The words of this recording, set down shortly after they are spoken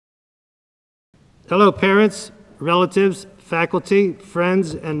Hello, parents, relatives, faculty,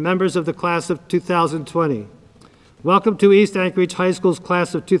 friends, and members of the class of 2020. Welcome to East Anchorage High School's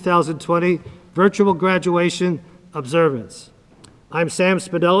class of 2020 virtual graduation observance. I'm Sam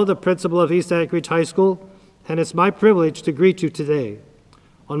Spinella, the principal of East Anchorage High School, and it's my privilege to greet you today.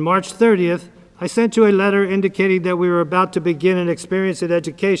 On March 30th, I sent you a letter indicating that we were about to begin an experience in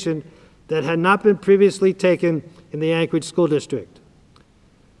education that had not been previously taken in the Anchorage School District.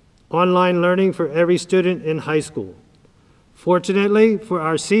 Online learning for every student in high school. Fortunately for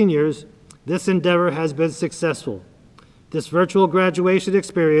our seniors, this endeavor has been successful. This virtual graduation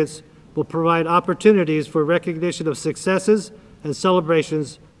experience will provide opportunities for recognition of successes and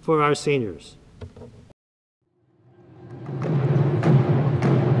celebrations for our seniors.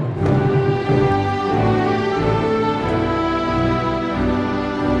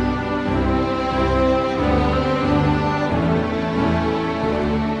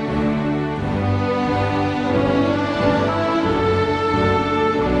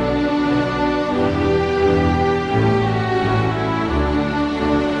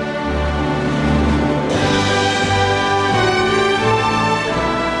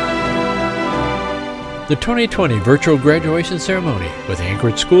 The 2020 virtual graduation ceremony with the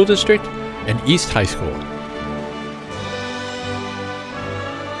Anchorage School District and East High School.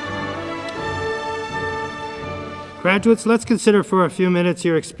 Graduates, let's consider for a few minutes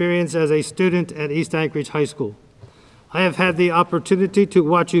your experience as a student at East Anchorage High School. I have had the opportunity to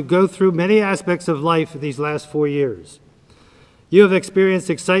watch you go through many aspects of life these last 4 years. You have experienced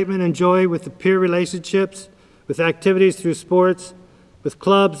excitement and joy with the peer relationships, with activities through sports, with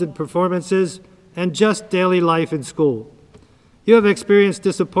clubs and performances, and just daily life in school. You have experienced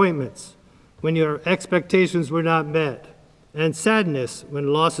disappointments when your expectations were not met, and sadness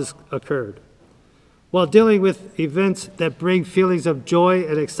when losses occurred. While dealing with events that bring feelings of joy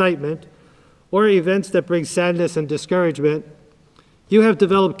and excitement, or events that bring sadness and discouragement, you have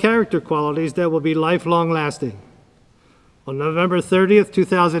developed character qualities that will be lifelong lasting. On November 30th,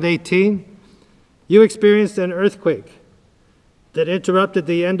 2018, you experienced an earthquake that interrupted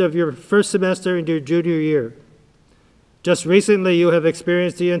the end of your first semester in your junior year. Just recently, you have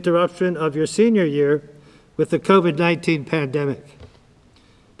experienced the interruption of your senior year with the COVID-19 pandemic.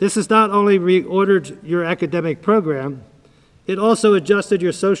 This has not only reordered your academic program, it also adjusted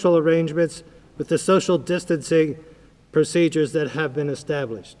your social arrangements with the social distancing procedures that have been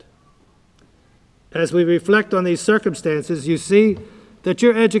established. As we reflect on these circumstances, you see that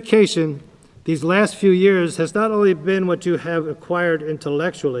your education these last few years has not only been what you have acquired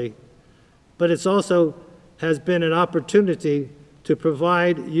intellectually, but it's also has been an opportunity to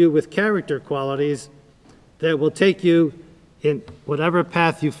provide you with character qualities that will take you in whatever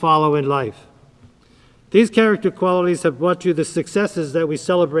path you follow in life. These character qualities have brought you the successes that we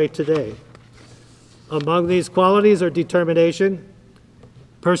celebrate today. Among these qualities are determination,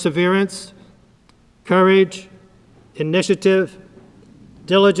 perseverance, courage, initiative,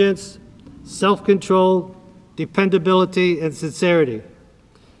 diligence, self-control, dependability, and sincerity.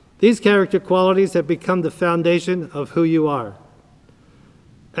 These character qualities have become the foundation of who you are.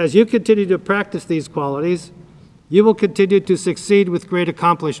 As you continue to practice these qualities, you will continue to succeed with great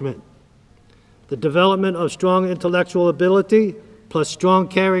accomplishment. The development of strong intellectual ability plus strong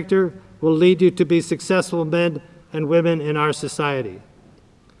character will lead you to be successful men and women in our society.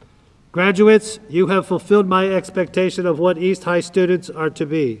 Graduates, you have fulfilled my expectation of what East High students are to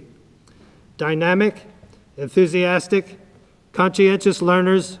be. Dynamic, enthusiastic, conscientious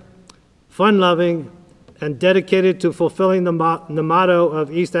learners, fun-loving, and dedicated to fulfilling the motto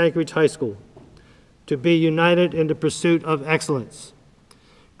of East Anchorage High School, to be united in the pursuit of excellence.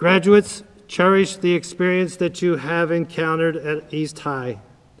 Graduates, cherish the experience that you have encountered at East High.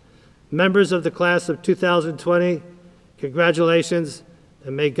 Members of the class of 2020, congratulations,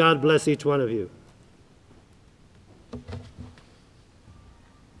 and may God bless each one of you.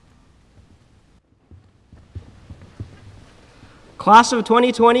 Class of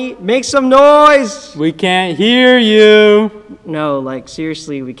 2020, make some noise! We can't hear you. No, like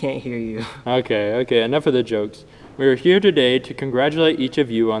seriously, we can't hear you. Okay, enough of the jokes. We are here today to congratulate each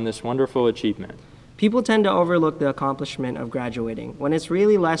of you on this wonderful achievement. People tend to overlook the accomplishment of graduating, when it's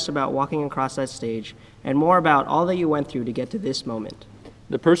really less about walking across that stage and more about all that you went through to get to this moment.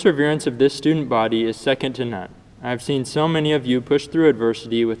 The perseverance of this student body is second to none. I have seen so many of you push through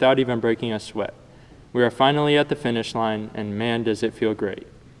adversity without even breaking a sweat. We are finally at the finish line, and man, does it feel great.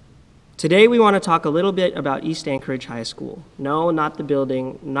 Today we want to talk a little bit about East Anchorage High School. No, not the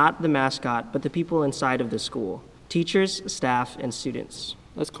building, not the mascot, but the people inside of the school. Teachers, staff, and students.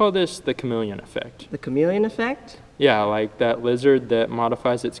 Let's call this the chameleon effect. The chameleon effect? Yeah, like that lizard that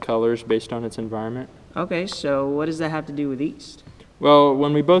modifies its colors based on its environment. Okay, so what does that have to do with East? Well,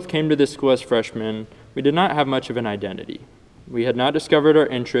 when we both came to this school as freshmen, we did not have much of an identity. We had not discovered our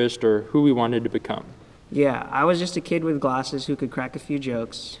interest or who we wanted to become. Yeah, I was just a kid with glasses who could crack a few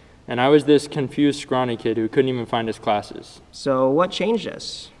jokes. And I was this confused, scrawny kid who couldn't even find his classes. So what changed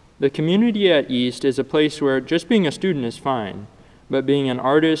us? The community at East is a place where just being a student is fine, but being an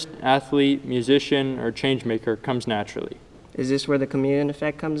artist, athlete, musician, or changemaker comes naturally. Is this where the chameleon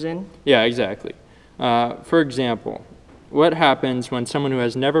effect comes in? Yeah, exactly. For example, what happens when someone who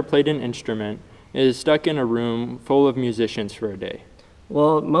has never played an instrument is stuck in a room full of musicians for a day?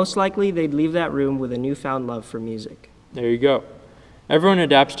 Well, most likely they'd leave that room with a newfound love for music. There you go. Everyone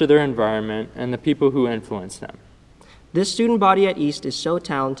adapts to their environment and the people who influence them. This student body at East is so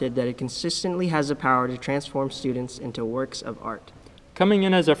talented that it consistently has the power to transform students into works of art. Coming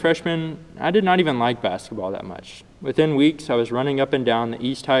in as a freshman, I did not even like basketball that much. Within weeks, I was running up and down the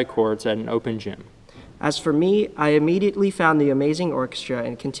East High courts at an open gym. As for me, I immediately found the amazing orchestra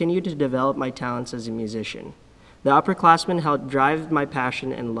and continued to develop my talents as a musician. The upperclassmen helped drive my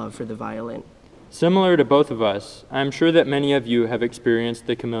passion and love for the violin. Similar to both of us, I am sure that many of you have experienced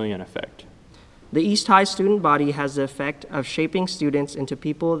the chameleon effect. The East High student body has the effect of shaping students into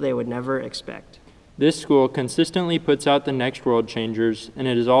people they would never expect. This school consistently puts out the next world changers, and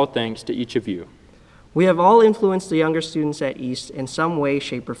it is all thanks to each of you. We have all influenced the younger students at East in some way,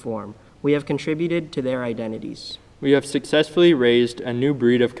 shape, or form. We have contributed to their identities. We have successfully raised a new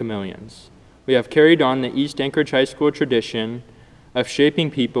breed of chameleons. We have carried on the East Anchorage High School tradition of shaping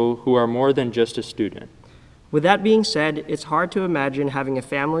people who are more than just a student. With that being said, it's hard to imagine having a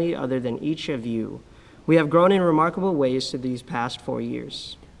family other than each of you. We have grown in remarkable ways through these past 4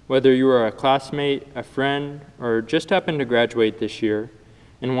 years. Whether you are a classmate, a friend, or just happened to graduate this year,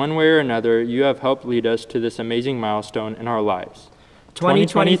 in one way or another, you have helped lead us to this amazing milestone in our lives.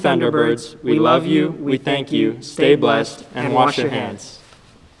 2020 Thunderbirds, we love you, we thank you, stay blessed, and wash your hands.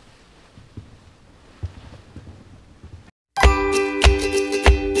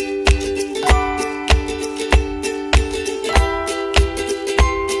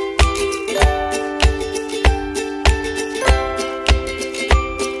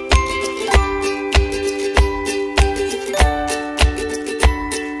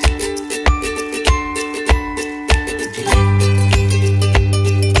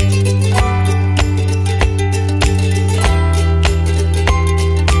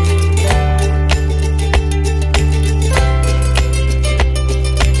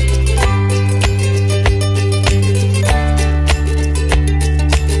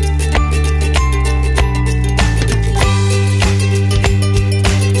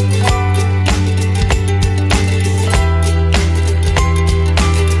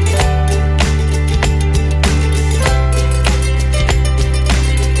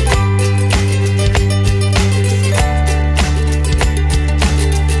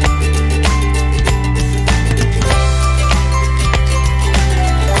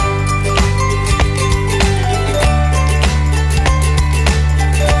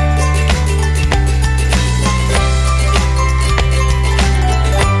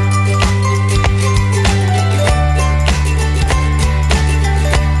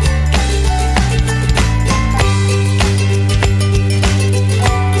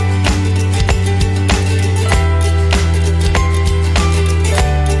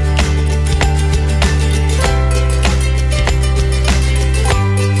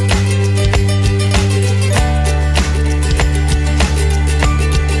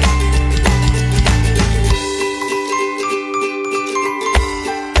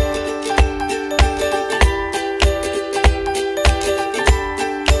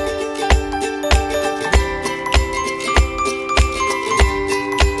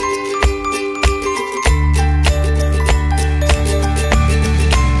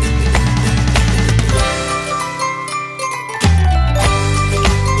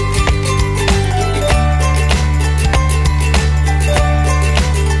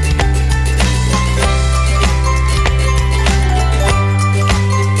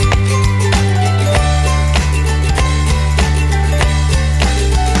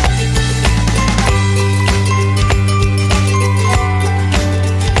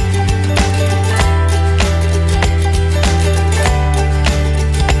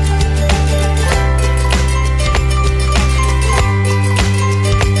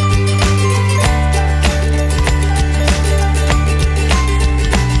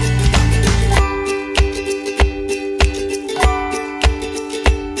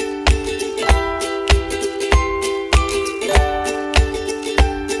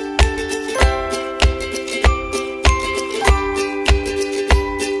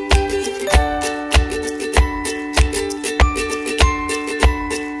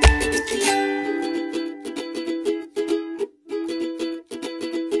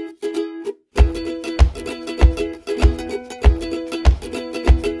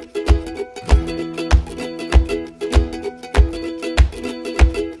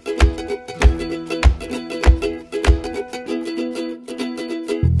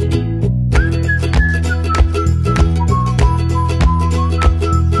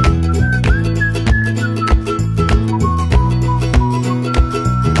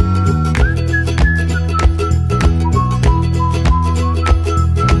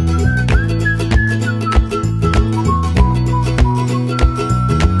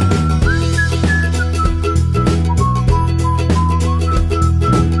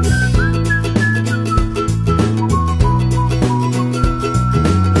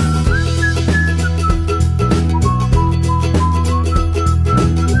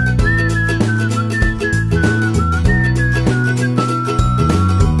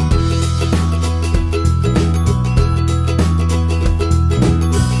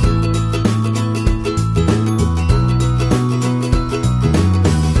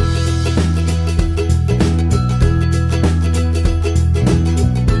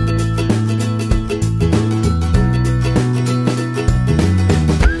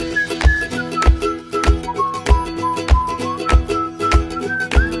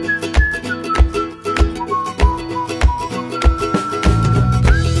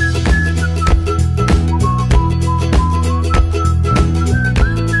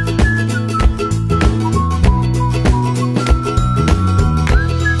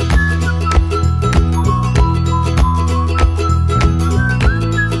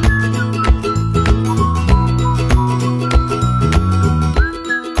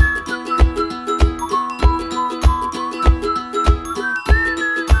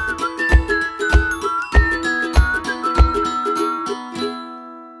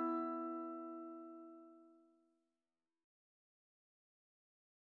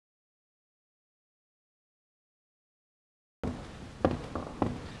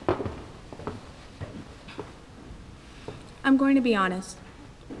 I'm going to be honest.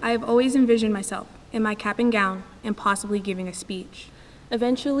 I have always envisioned myself in my cap and gown and possibly giving a speech.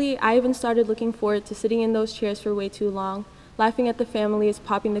 Eventually, I even started looking forward to sitting in those chairs for way too long, laughing at the families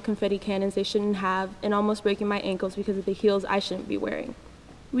popping the confetti cannons they shouldn't have, and almost breaking my ankles because of the heels I shouldn't be wearing.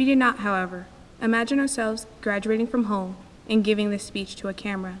 We did not, however, imagine ourselves graduating from home and giving this speech to a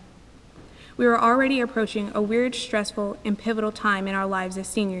camera. We were already approaching a weird, stressful, and pivotal time in our lives as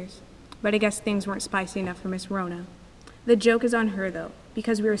seniors, but I guess things weren't spicy enough for Miss Rona. The joke is on her, though,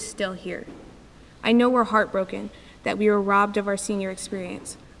 because we are still here. I know we're heartbroken that we were robbed of our senior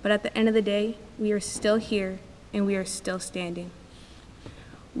experience, but at the end of the day, we are still here and we are still standing.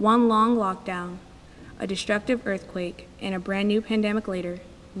 One long lockdown, a destructive earthquake, and a brand new pandemic later,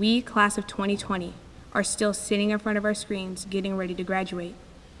 we, class of 2020, are still sitting in front of our screens getting ready to graduate.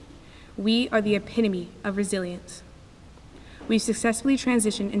 We are the epitome of resilience. We've successfully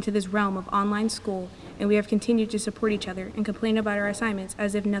transitioned into this realm of online school, and we have continued to support each other and complain about our assignments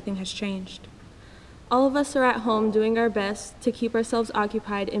as if nothing has changed. All of us are at home doing our best to keep ourselves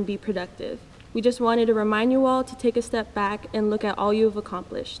occupied and be productive. We just wanted to remind you all to take a step back and look at all you have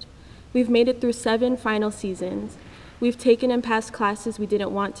accomplished. We've made it through 7 final seasons. We've taken and passed classes we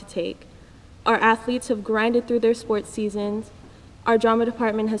didn't want to take. Our athletes have grinded through their sports seasons. Our drama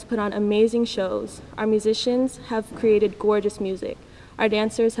department has put on amazing shows. Our musicians have created gorgeous music. Our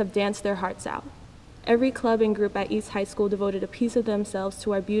dancers have danced their hearts out. Every club and group at East High School devoted a piece of themselves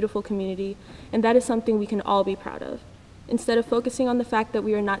to our beautiful community, and that is something we can all be proud of. Instead of focusing on the fact that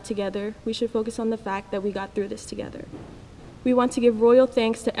we are not together, we should focus on the fact that we got through this together. We want to give royal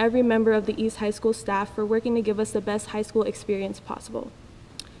thanks to every member of the East High School staff for working to give us the best high school experience possible.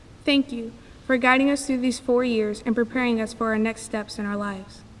 Thank you for guiding us through these 4 years and preparing us for our next steps in our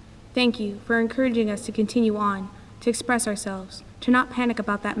lives. Thank you for encouraging us to continue on, to express ourselves, to not panic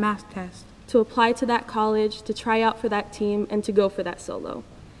about that math test, to apply to that college, to try out for that team, and to go for that solo.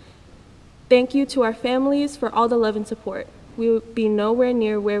 Thank you to our families for all the love and support. We would be nowhere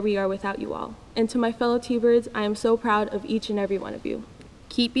near where we are without you all. And to my fellow T-Birds, I am so proud of each and every one of you.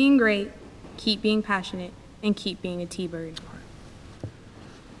 Keep being great, keep being passionate, and keep being a T-Bird.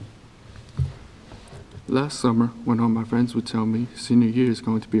 Last summer, when all my friends would tell me senior year is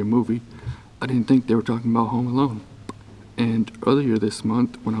going to be a movie, I didn't think they were talking about Home Alone. And earlier this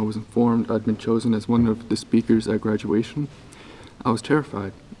month, when I was informed I'd been chosen as one of the speakers at graduation, I was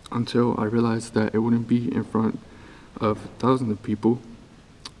terrified until I realized that it wouldn't be in front of thousands of people.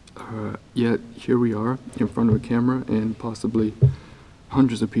 Yet here we are in front of a camera and possibly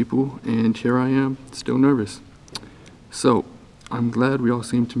hundreds of people, and here I am, still nervous. So I'm glad we all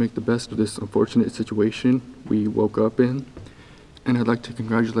seem to make the best of this unfortunate situation we woke up in, and I'd like to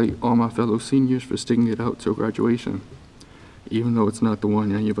congratulate all my fellow seniors for sticking it out till graduation, even though it's not the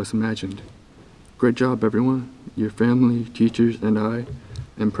one any of us imagined. Great job, everyone. Your family, teachers, and I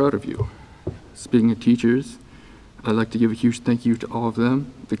am proud of you. Speaking of teachers, I'd like to give a huge thank you to all of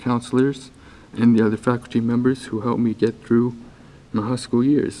them, the counselors, and the other faculty members who helped me get through my high school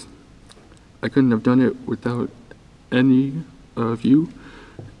years. I couldn't have done it without any of you,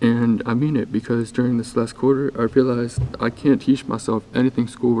 and I mean it because during this last quarter, I realized I can't teach myself anything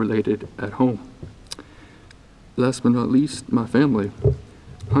school-related at home. Last but not least, my family.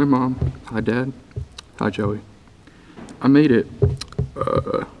 Hi, Mom. Hi, Dad. Hi, Joey. I made it,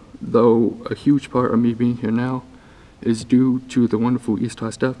 though a huge part of me being here now is due to the wonderful East High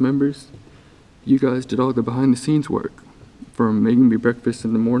staff members. You guys did all the behind-the-scenes work, from making me breakfast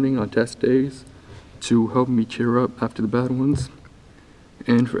in the morning on test days to helping me cheer up after the bad ones.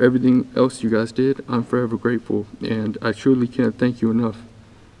 And for everything else you guys did, I'm forever grateful, and I truly can't thank you enough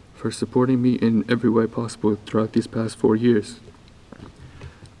for supporting me in every way possible throughout these past 4 years.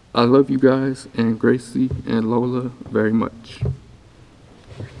 I love you guys and Gracie and Lola very much.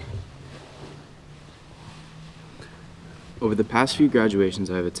 Over the past few graduations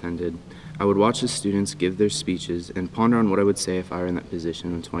I have attended, I would watch the students give their speeches and ponder on what I would say if I were in that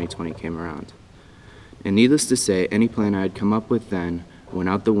position when 2020 came around. And needless to say, any plan I had come up with then went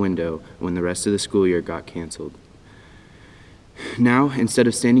out the window when the rest of the school year got canceled. Now, instead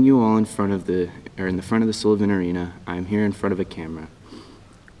of standing you all in the front of the Sullivan Arena, I am here in front of a camera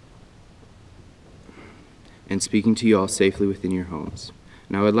and speaking to you all safely within your homes.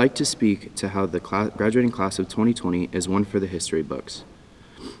 Now, I'd like to speak to how the graduating class of 2020 is one for the history books.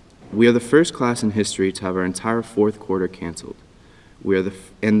 We are the first class in history to have our entire 4th quarter canceled. We are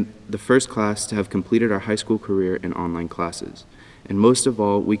the first class to have completed our high school career in online classes. And most of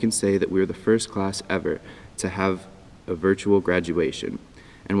all, we can say that we are the first class ever to have a virtual graduation.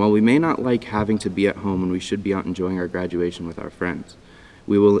 And while we may not like having to be at home when we should be out enjoying our graduation with our friends,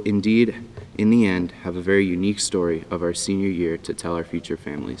 We will indeed, in the end, have a very unique story of our senior year to tell our future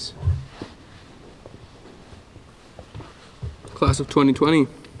families. Class of 2020,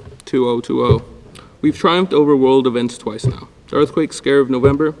 2020. We've triumphed over world events twice now. The earthquake scare of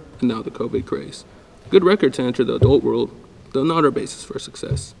November, and now the COVID craze. Good record to enter the adult world, though not our basis for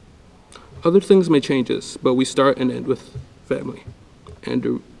success. Other things may change us, but we start and end with family.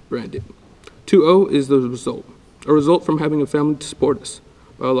 Andrew Brandon. 2-0 is the result, a result from having a family to support us,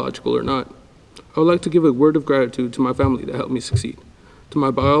 biological or not. I would like to give a word of gratitude to my family that helped me succeed, to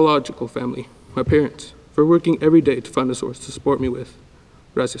my biological family, my parents, for working every day to find a source to support me with.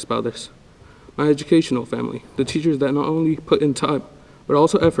 Gracias, padres. My educational family, the teachers that not only put in time, but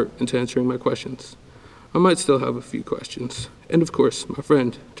also effort into answering my questions. I might still have a few questions. And of course, my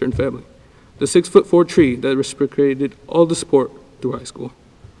friend turned family, the 6'4" tree that reciprocated all the support through high school.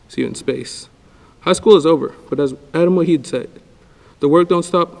 See you in space. High school is over, but as Adam Wahid said, the work don't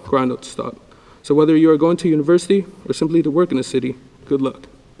stop, grind don't stop. So whether you are going to university or simply to work in a city, good luck.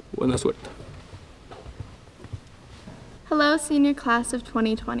 Buena suerte. Hello, senior class of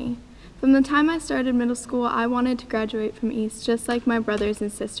 2020. From the time I started middle school, I wanted to graduate from East just like my brothers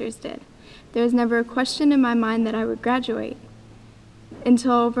and sisters did. There was never a question in my mind that I would graduate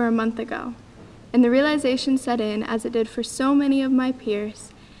until over a month ago. And the realization set in, as it did for so many of my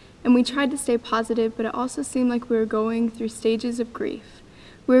peers, and we tried to stay positive, but it also seemed like we were going through stages of grief.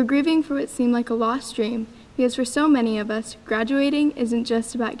 We were grieving for what seemed like a lost dream, because for so many of us, graduating isn't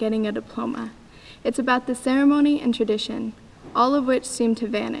just about getting a diploma. It's about the ceremony and tradition, all of which seemed to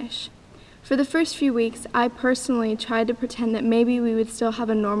vanish. For the first few weeks, I personally tried to pretend that maybe we would still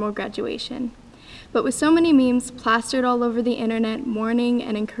have a normal graduation. But with so many memes plastered all over the internet, mourning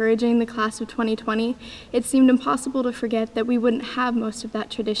and encouraging the class of 2020, it seemed impossible to forget that we wouldn't have most of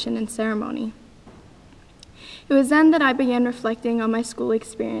that tradition and ceremony. It was then that I began reflecting on my school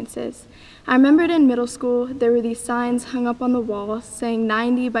experiences. I remembered in middle school, there were these signs hung up on the wall saying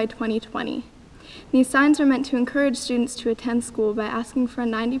 90 by 2020. These signs were meant to encourage students to attend school by asking for a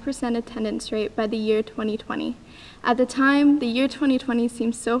 90% attendance rate by the year 2020. At the time, the year 2020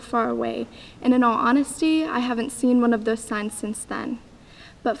 seemed so far away, and in all honesty, I haven't seen one of those signs since then.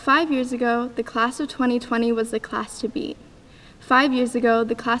 But 5 years ago, the class of 2020 was the class to beat. 5 years ago,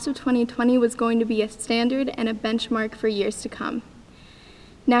 the class of 2020 was going to be a standard and a benchmark for years to come.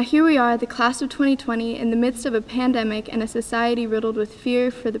 Now here we are, the class of 2020, in the midst of a pandemic and a society riddled with fear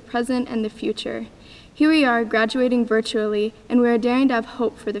for the present and the future. Here we are, graduating virtually, and we are daring to have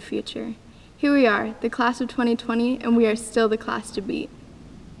hope for the future. Here we are, the class of 2020, and we are still the class to beat.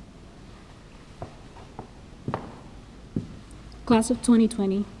 Class of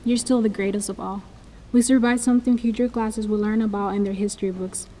 2020, you're still the greatest of all. We survived something future classes will learn about in their history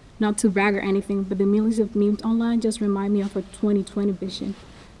books. Not to brag or anything, but the millions of memes online just remind me of our 2020 vision.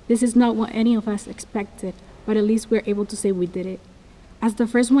 This is not what any of us expected, but at least we're able to say we did it. As the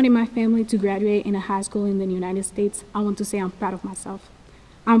first one in my family to graduate in a high school in the United States, I want to say I'm proud of myself.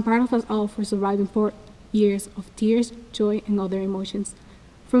 I'm proud of us all for surviving 4 years of tears, joy, and other emotions.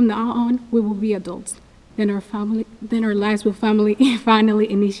 From now on, we will be adults. Then our lives will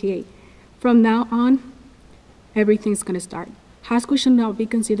finally initiate. From now on, everything's gonna start. High school should not be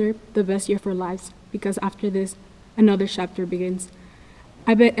considered the best year for lives, because after this, another chapter begins.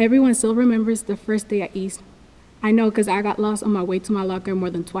 I bet everyone still remembers the first day at East. I know, because I got lost on my way to my locker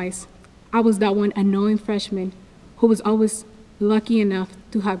more than twice. I was that one annoying freshman who was always lucky enough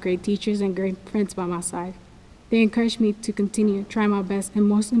to have great teachers and great friends by my side. They encouraged me to continue, try my best, and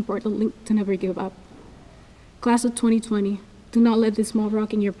most importantly, to never give up. Class of 2020, do not let this small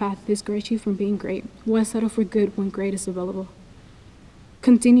rock in your path discourage you from being great. Why settle for good when great is available?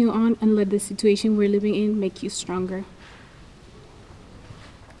 Continue on and let the situation we're living in make you stronger.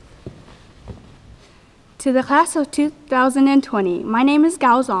 To the class of 2020, my name is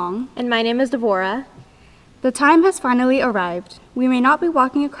Gao Zong. And my name is Devorah. The time has finally arrived. We may not be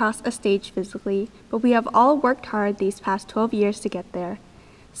walking across a stage physically, but we have all worked hard these past 12 years to get there.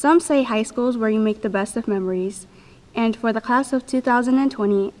 Some say high school is where you make the best of memories. And for the class of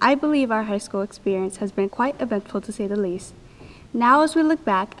 2020, I believe our high school experience has been quite eventful to say the least. Now as we look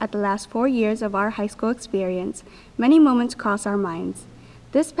back at the last 4 years of our high school experience, many moments cross our minds.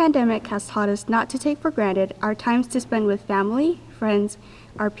 This pandemic has taught us not to take for granted our times to spend with family, friends,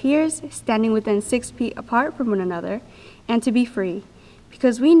 our peers, standing within 6 feet apart from one another, and to be free,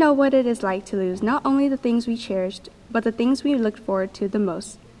 because we know what it is like to lose not only the things we cherished, but the things we looked forward to the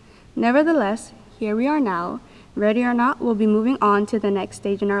most. Nevertheless, here we are now. Ready or not, we'll be moving on to the next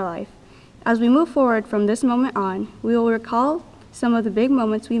stage in our life. As we move forward from this moment on, we will recall some of the big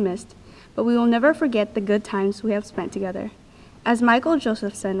moments we missed, but we will never forget the good times we have spent together. As Michael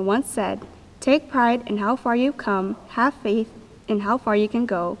Josephson once said, take pride in how far you've come, have faith in how far you can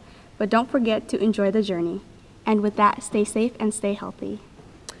go, but don't forget to enjoy the journey. And with that, stay safe and stay healthy.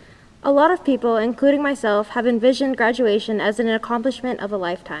 A lot of people, including myself, have envisioned graduation as an accomplishment of a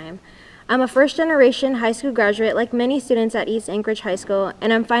lifetime. I'm a first-generation high school graduate like many students at East Anchorage High School,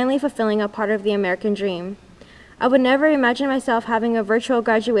 and I'm finally fulfilling a part of the American dream. I would never imagine myself having a virtual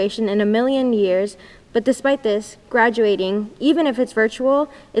graduation in a million years, but despite this, graduating, even if it's virtual,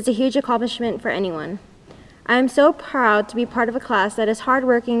 is a huge accomplishment for anyone. I am so proud to be part of a class that is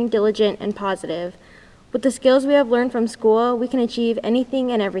hardworking, diligent, and positive. With the skills we have learned from school, we can achieve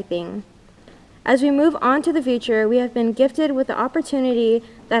anything and everything. As we move on to the future, we have been gifted with the opportunity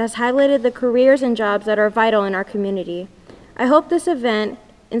that has highlighted the careers and jobs that are vital in our community. I hope this event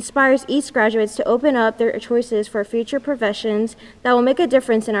inspires East graduates to open up their choices for future professions that will make a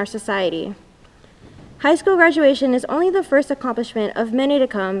difference in our society. High school graduation is only the first accomplishment of many to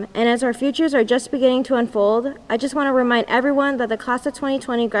come, and as our futures are just beginning to unfold, I just want to remind everyone that the class of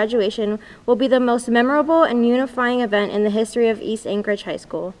 2020 graduation will be the most memorable and unifying event in the history of East Anchorage High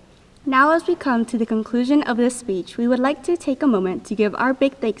School. Now, as we come to the conclusion of this speech, we would like to take a moment to give our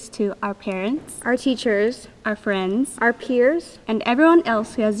big thanks to our parents, our teachers, our friends, our peers, and everyone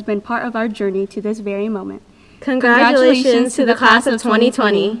else who has been part of our journey to this very moment. Congratulations to the class of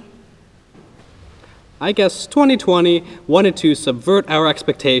 2020. I guess 2020 wanted to subvert our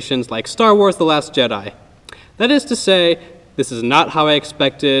expectations like Star Wars: The Last Jedi. That is to say, this is not how I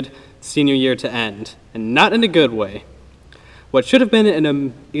expected senior year to end, and not in a good way. What should have been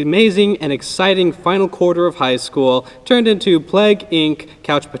an amazing and exciting final quarter of high school turned into Plague Inc.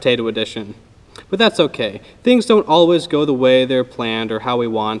 Couch Potato Edition. But that's okay. Things don't always go the way they're planned or how we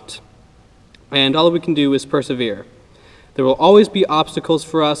want, and all we can do is persevere. There will always be obstacles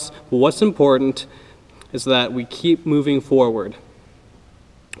for us, but what's important is that we keep moving forward.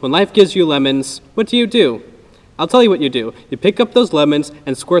 When life gives you lemons, what do? I'll tell you what you do. You pick up those lemons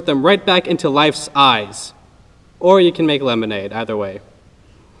and squirt them right back into life's eyes. Or you can make lemonade, either way.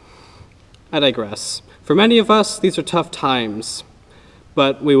 I digress. For many of us, these are tough times,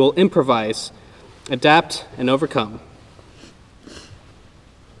 but we will improvise, adapt, and overcome.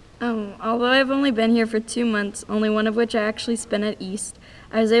 Although I've only been here for 2 months, only one of which I actually spent at East,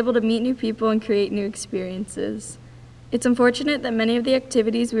 I was able to meet new people and create new experiences. It's unfortunate that many of the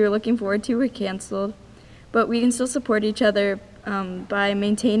activities we were looking forward to were canceled, but we can still support each other by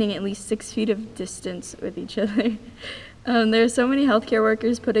maintaining at least 6 feet of distance with each other. There are so many healthcare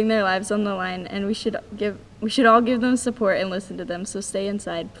workers putting their lives on the line, and we should all give them support and listen to them, so stay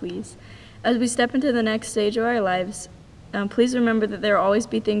inside, please. As we step into the next stage of our lives, please remember that there will always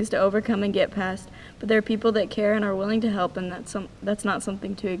be things to overcome and get past, but there are people that care and are willing to help, and that's not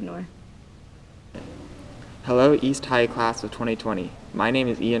something to ignore. Hello, East High Class of 2020. My name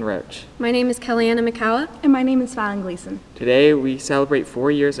is Ian Roach. My name is Kellyanna McCowa. And my name is Fallon Gleason. Today, we celebrate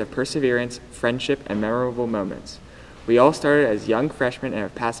 4 years of perseverance, friendship, and memorable moments. We all started as young freshmen and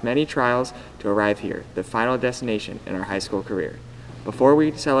have passed many trials to arrive here, the final destination in our high school career. Before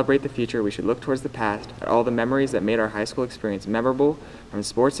we celebrate the future, we should look towards the past at all the memories that made our high school experience memorable, from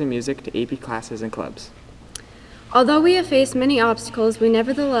sports and music to AP classes and clubs. Although we have faced many obstacles, we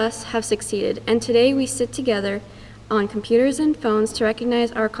nevertheless have succeeded, and today we sit together on computers and phones to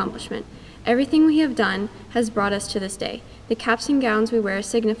recognize our accomplishment. Everything we have done has brought us to this day. The caps and gowns we wear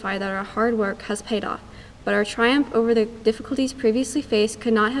signify that our hard work has paid off, but our triumph over the difficulties previously faced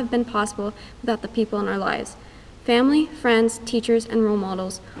could not have been possible without the people in our lives. Family, friends, teachers, and role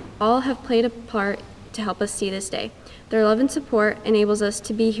models all have played a part to help us see this day. Their love and support enables us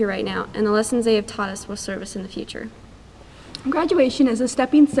to be here right now, and the lessons they have taught us will serve us in the future. Graduation is a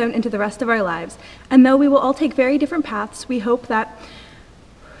stepping stone into the rest of our lives, and though we will all take very different paths, we hope that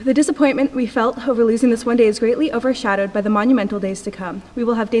the disappointment we felt over losing this one day is greatly overshadowed by the monumental days to come. We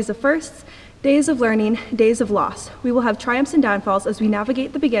will have days of firsts, days of learning, days of loss. We will have triumphs and downfalls as we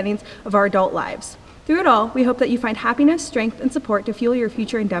navigate the beginnings of our adult lives. Through it all, we hope that you find happiness, strength, and support to fuel your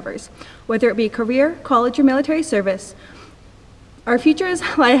future endeavors, whether it be a career, college, or military service. Our futures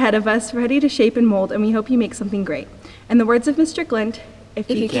lie ahead of us, ready to shape and mold, and we hope you make something great. In the words of Ms. Strickland, if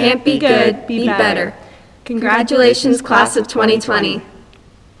you can't be good, be better. Congratulations, class of 2020.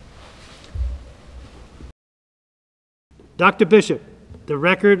 Dr. Bishop, the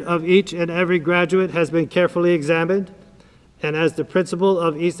record of each and every graduate has been carefully examined, and as the principal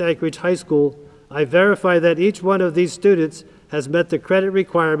of East Anchorage High School, I verify that each one of these students has met the credit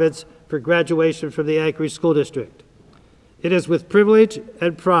requirements for graduation from the Anchorage School District. It is with privilege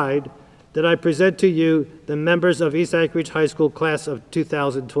and pride that I present to you the members of East Anchorage High School class of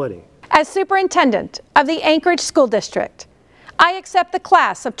 2020. As superintendent of the Anchorage School District, I accept the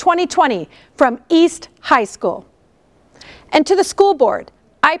class of 2020 from East High School. And to the school board,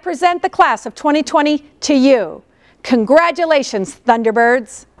 I present the class of 2020 to you. Congratulations,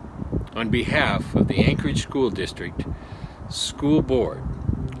 Thunderbirds. On behalf of the Anchorage School District School Board,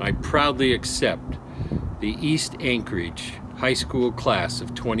 I proudly accept the East Anchorage High School class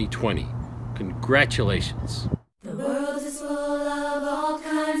of 2020. Congratulations. The world is full of all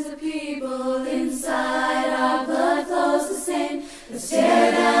kinds of people. Inside our blood flows the same. Let's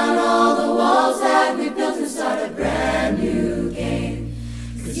tear down all the walls that we built and start a brand new game.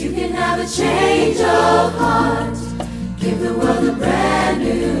 'Cause you can have a change of heart. Give the world a brand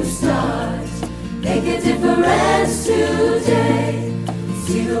new start. Make a difference today.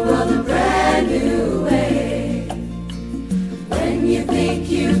 See the world a brand new way. When you think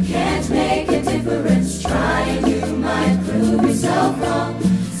you can't make a difference, try and you might prove yourself wrong.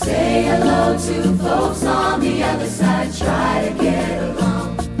 Say hello to folks on the other side, try to get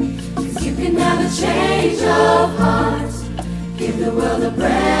along. 'Cause you can have a change of heart. Give the world a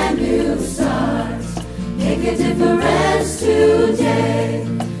brand new start. Make a difference today.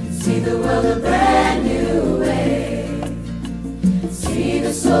 See the world a brand new way. See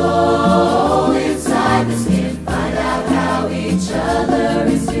the soul inside the skin. Find out how each other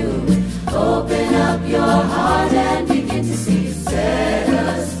is doing. Open up your heart and begin to see. Set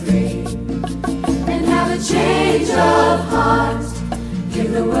us free. And have a change of heart.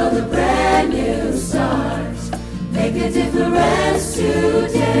 Give the world a brand new start. Make a difference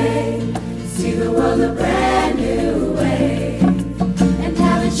today. See the world a brand new way. And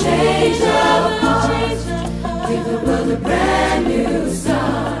have a change of heart. Give the world a brand new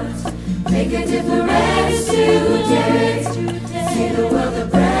start. Make a difference today. See the world a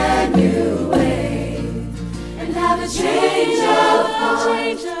brand new way. And have a change of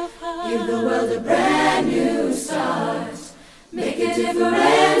heart. Give the world a brand new start. Make a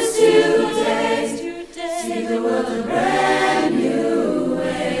difference today. See the world a brand new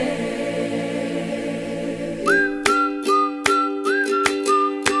way.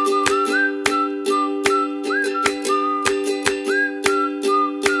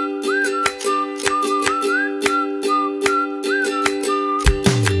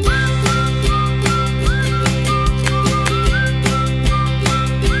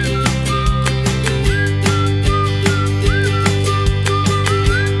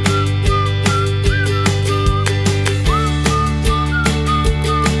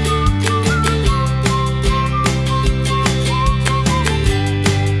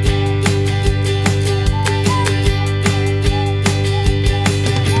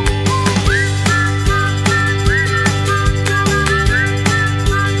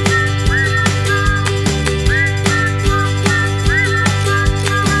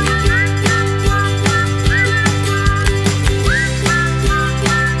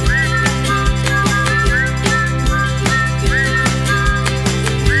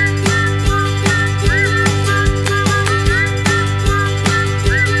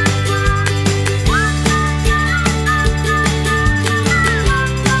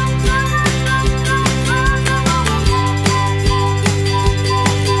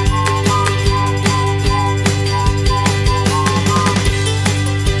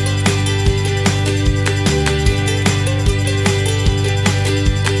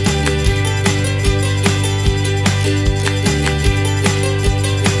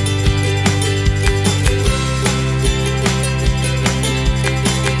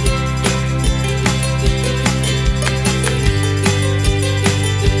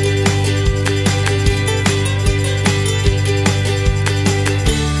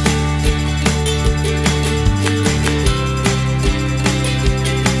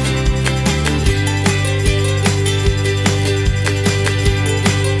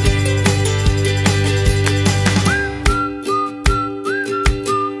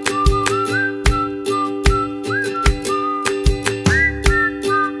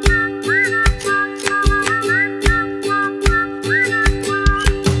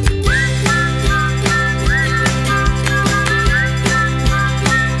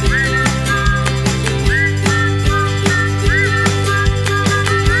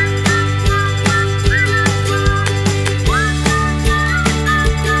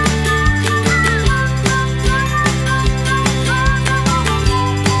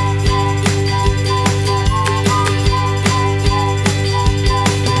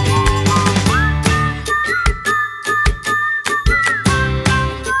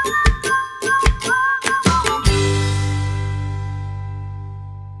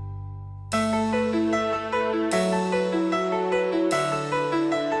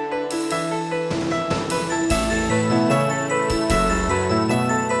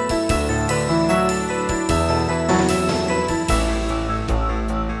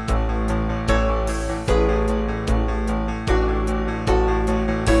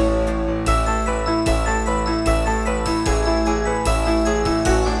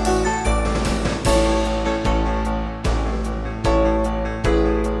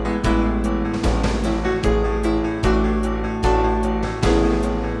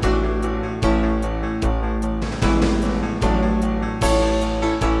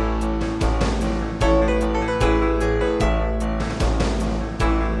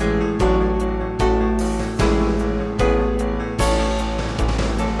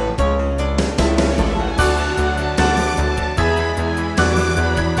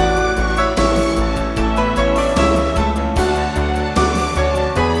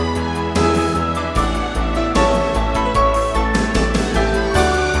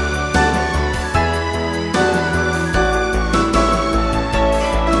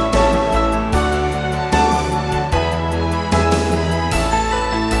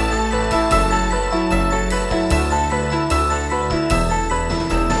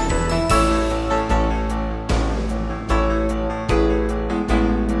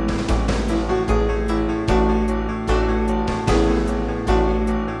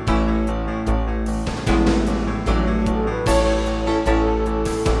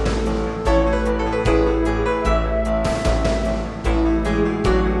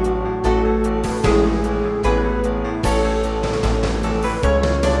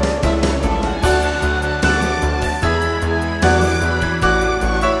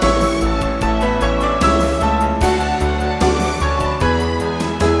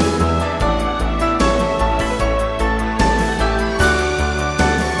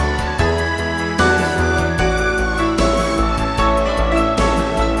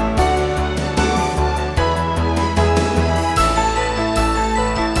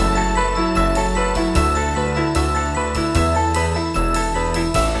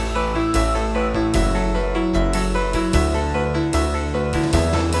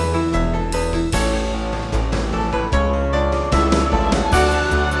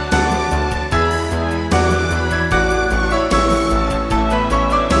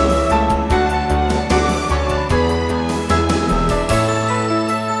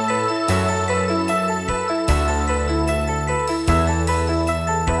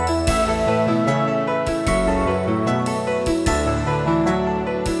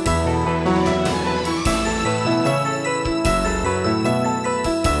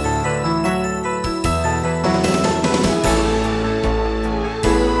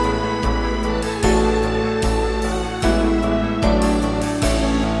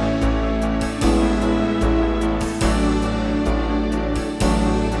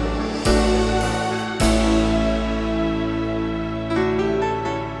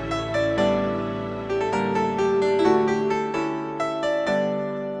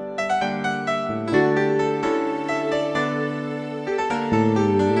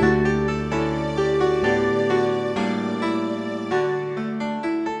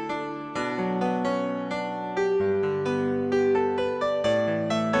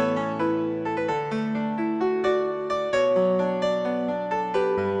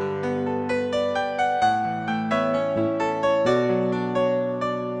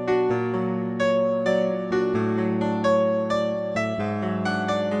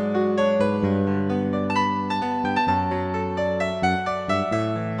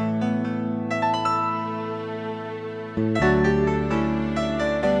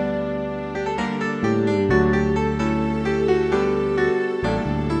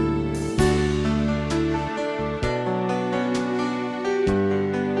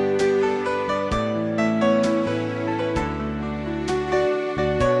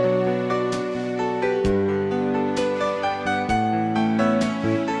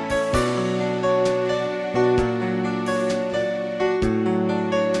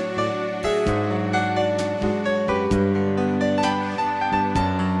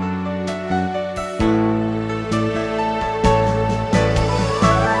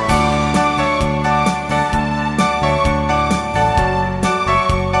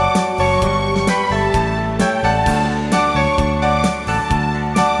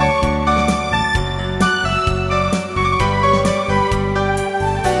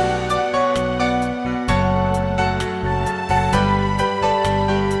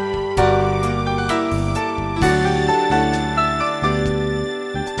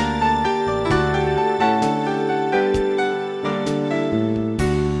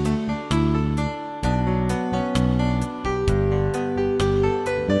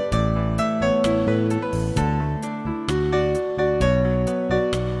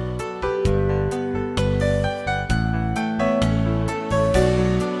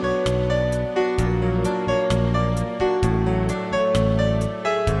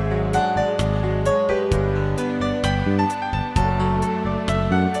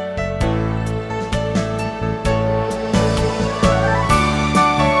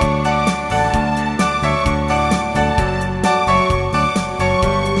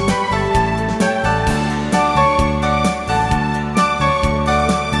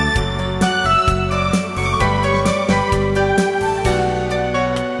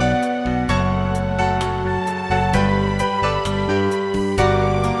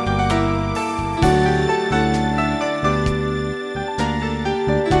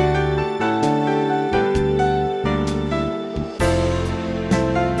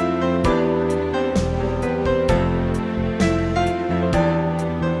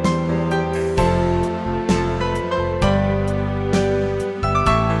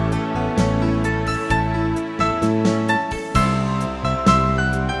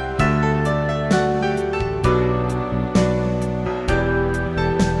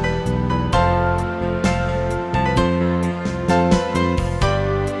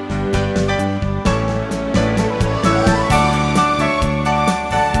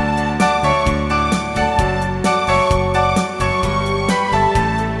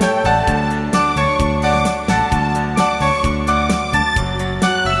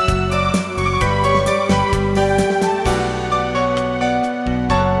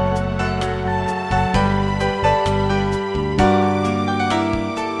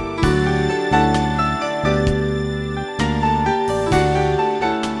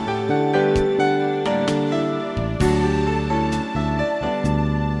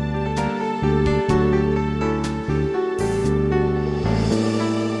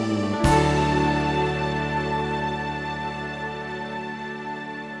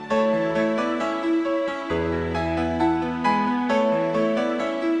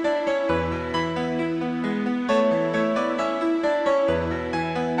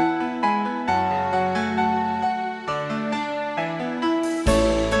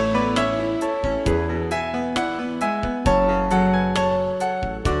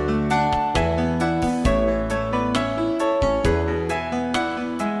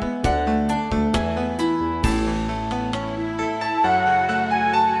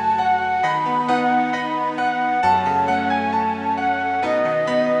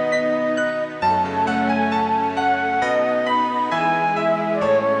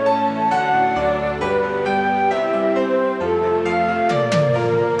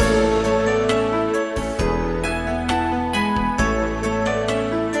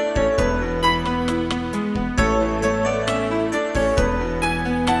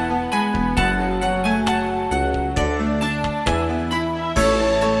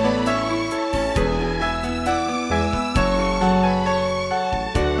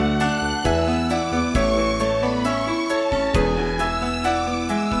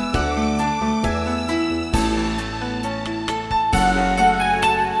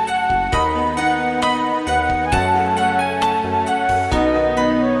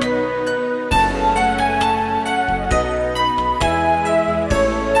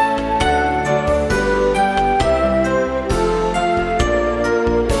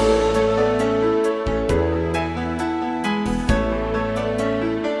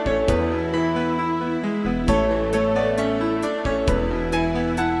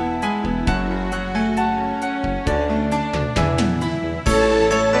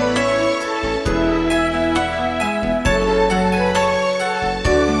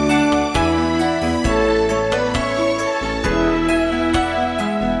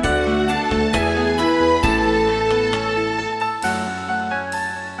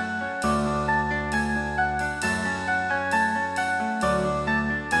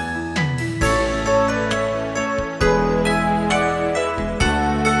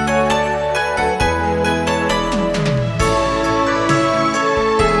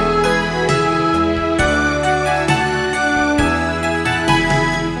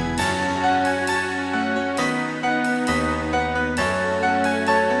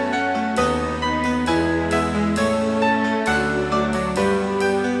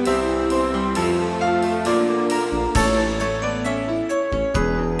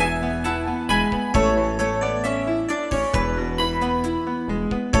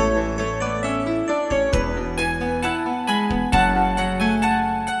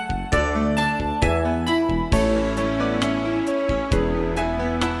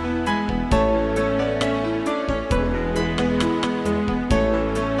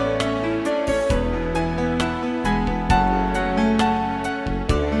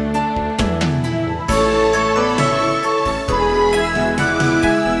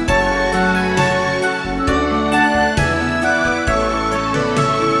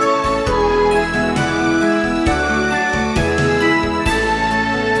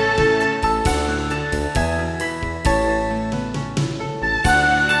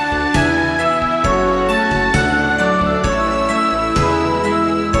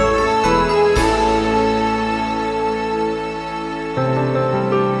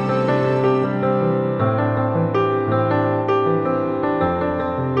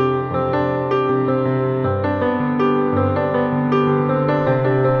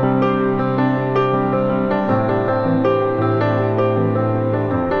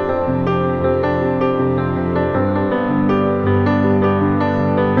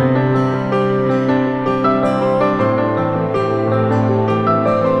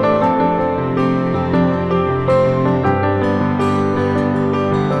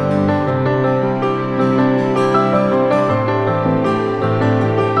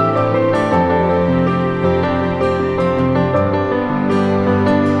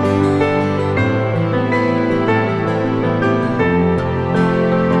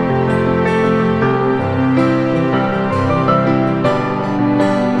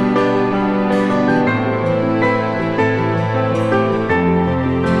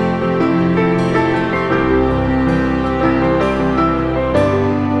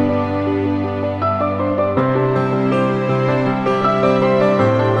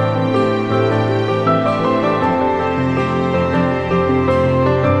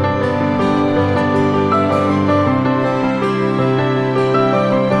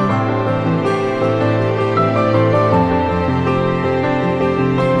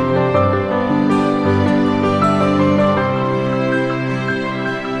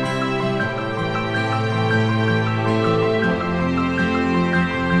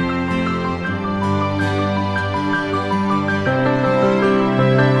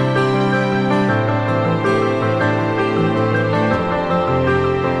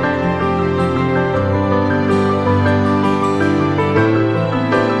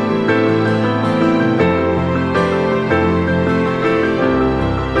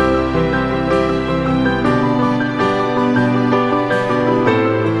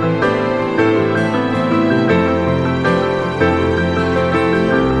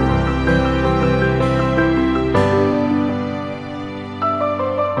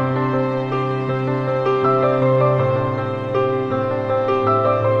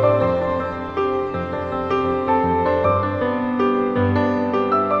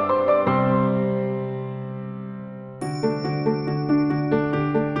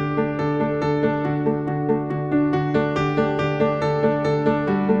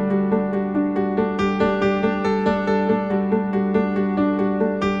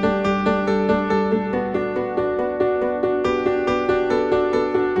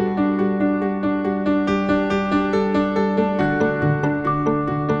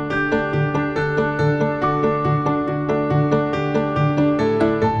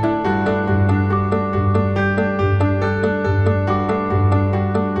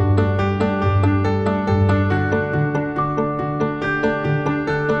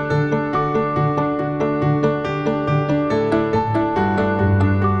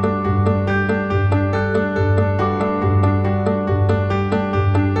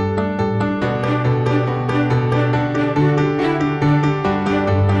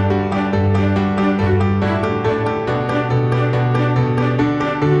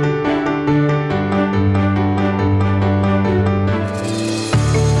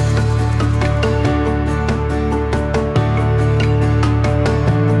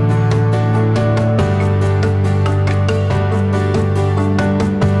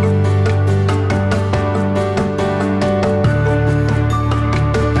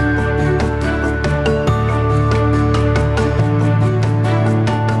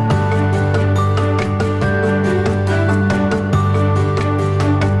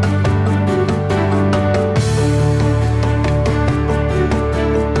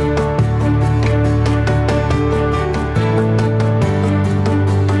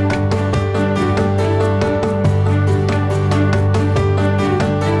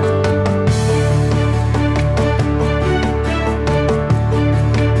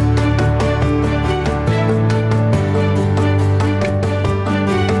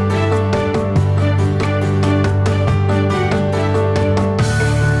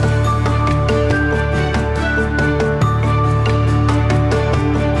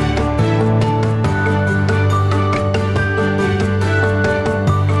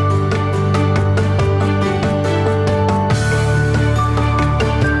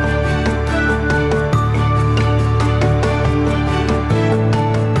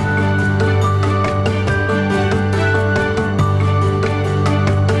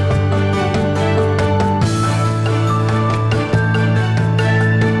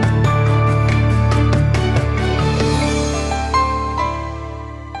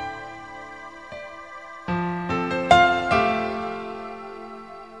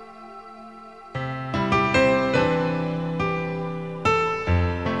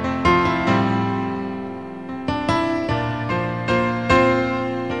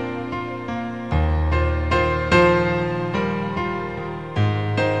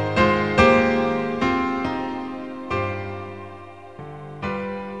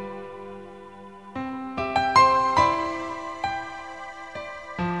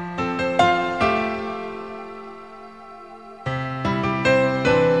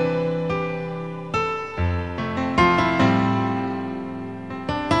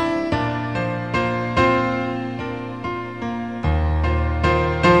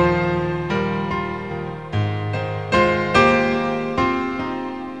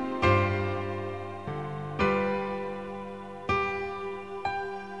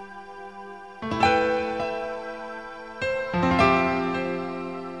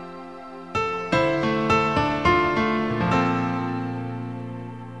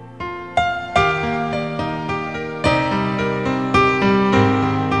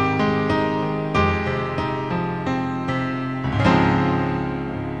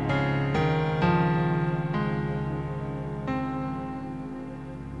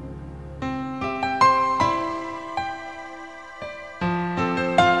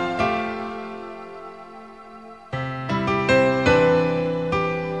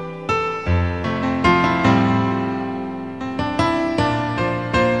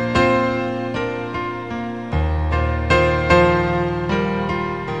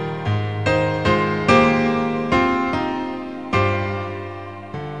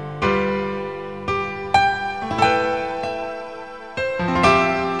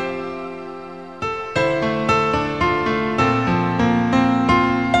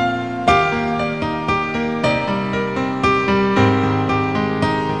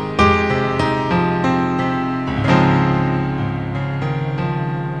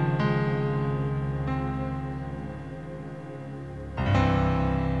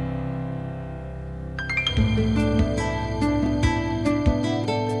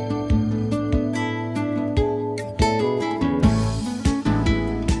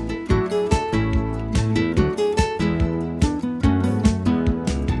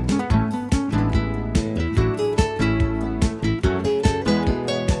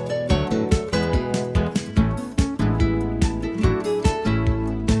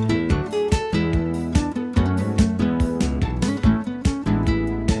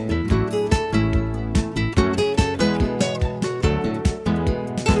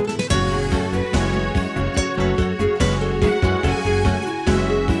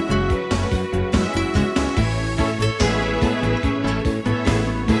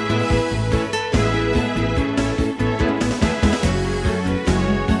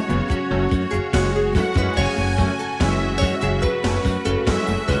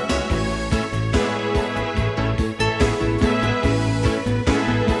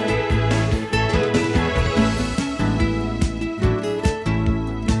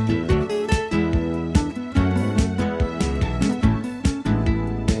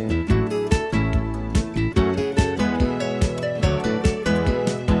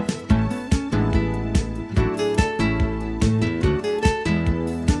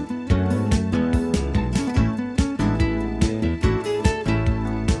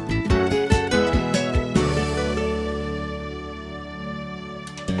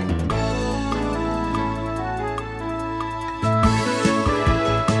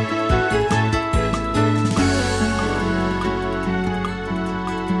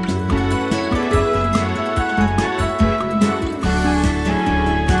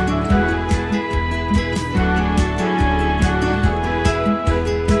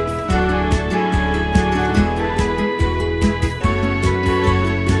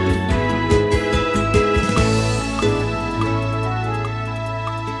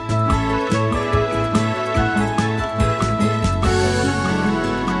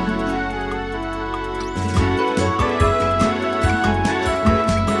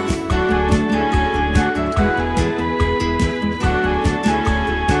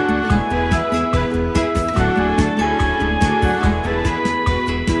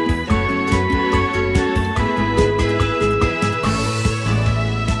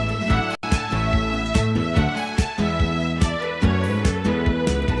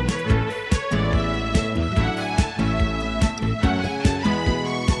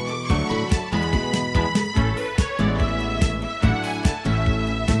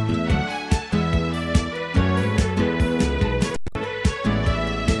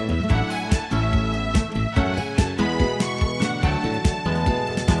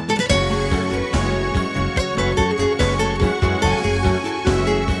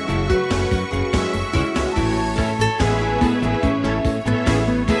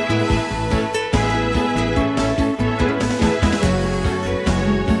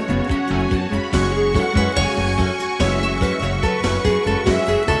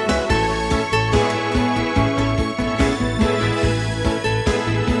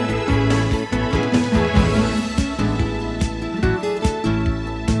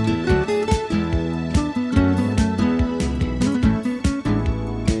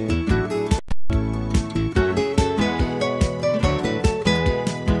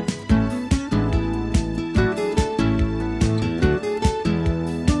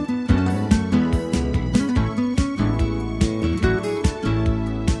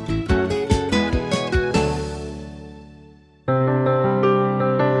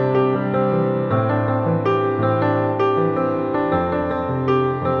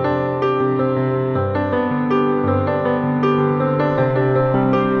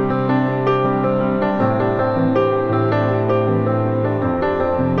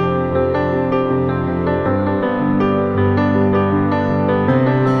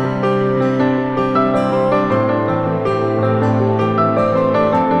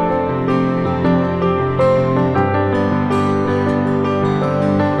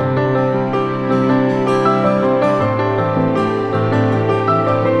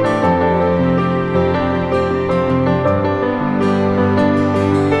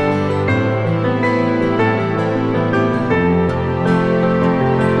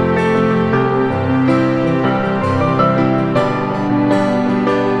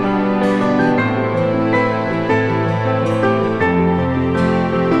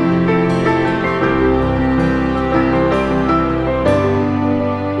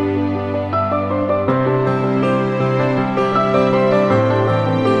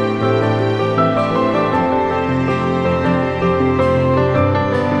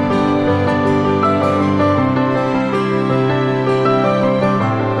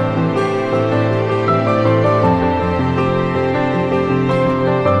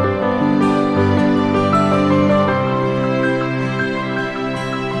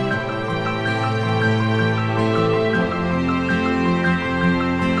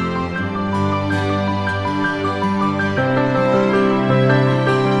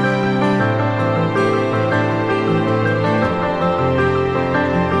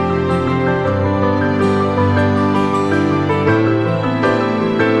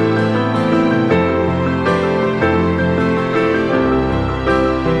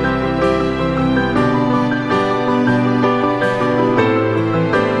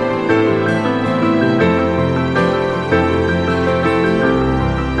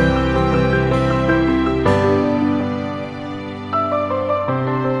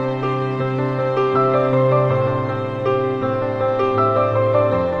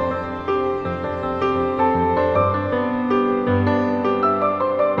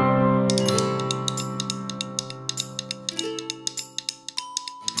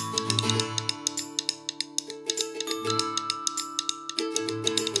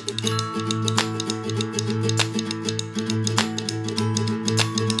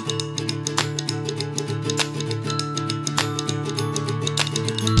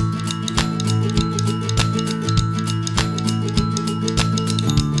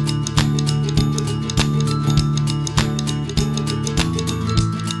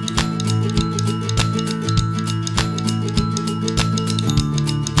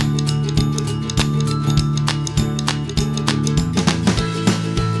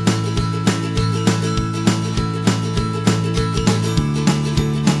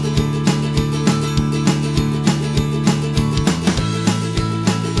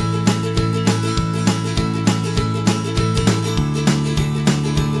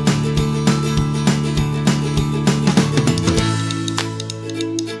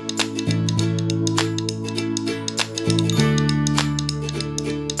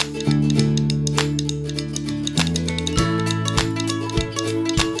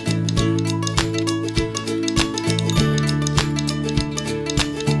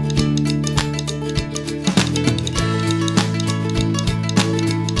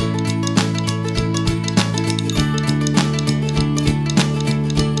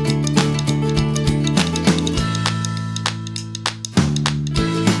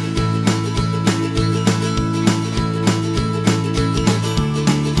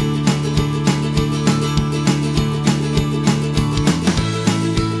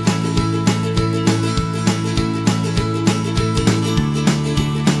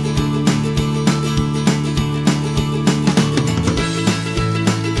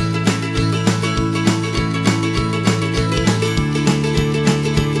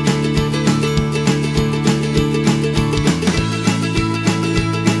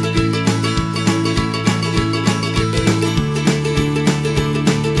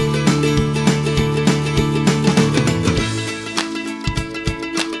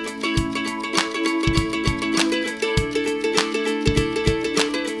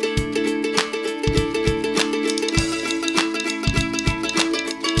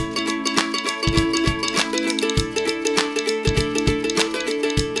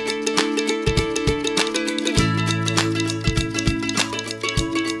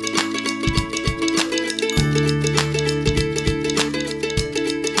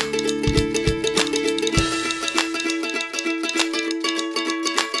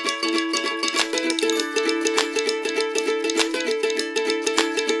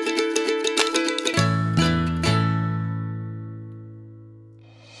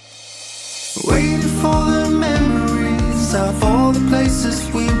 of all the places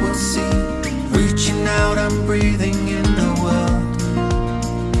we will see. Reaching out, I'm breathing in the world.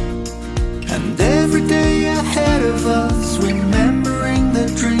 And every day ahead of us, remembering the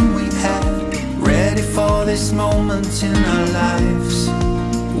dream we had, ready for this moment in our lives.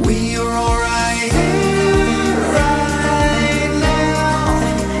 We are alright here, right now.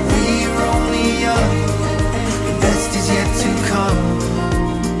 We're only young, the best is yet to come.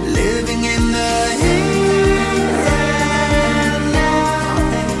 Living in the here and now.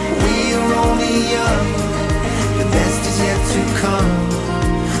 We are only young, the best is yet to come.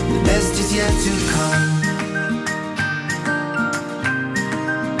 The best is yet to come.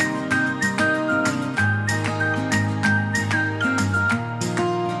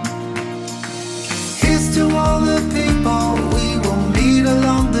 Here's to all the people we will meet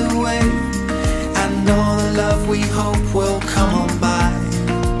along the way, and all the love we hope will come on by.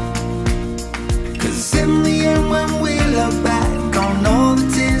 'Cause in the end, when we look back on all the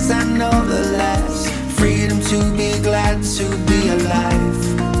tears and all the laughs, freedom to be glad to be alive.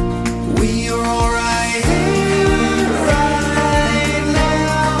 We are alright here, right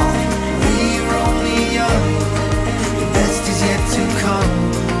now. We're only young, the best is yet to come.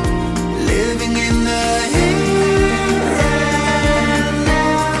 Living in the here and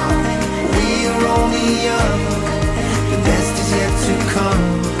now. We are only young, the best is yet to come.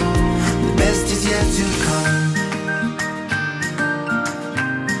 The best is yet to come.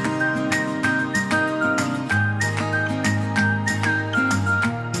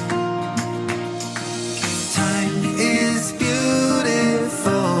 Time is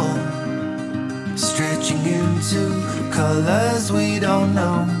beautiful, stretching into colors we don't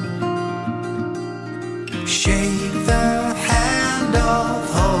know. Shake the hand of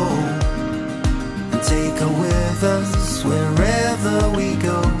hope, take her with us wherever we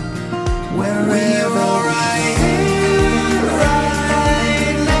go. Wherever right here,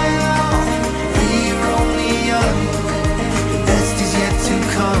 right now. We're only young, the best is yet to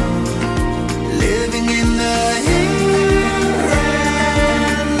come. Living in the here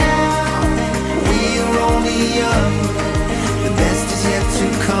and now. We're only young, the best is yet to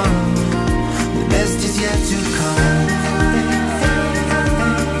come. The best is yet to come.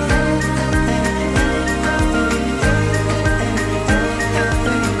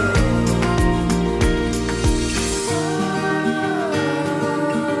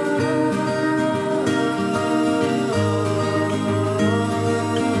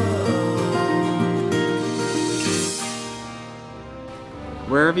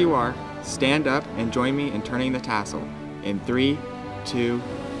 Wherever you are, stand up and join me in turning the tassel. In 3, 2,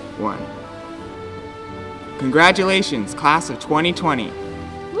 1. Congratulations, class of 2020.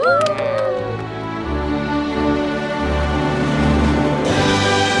 Woo!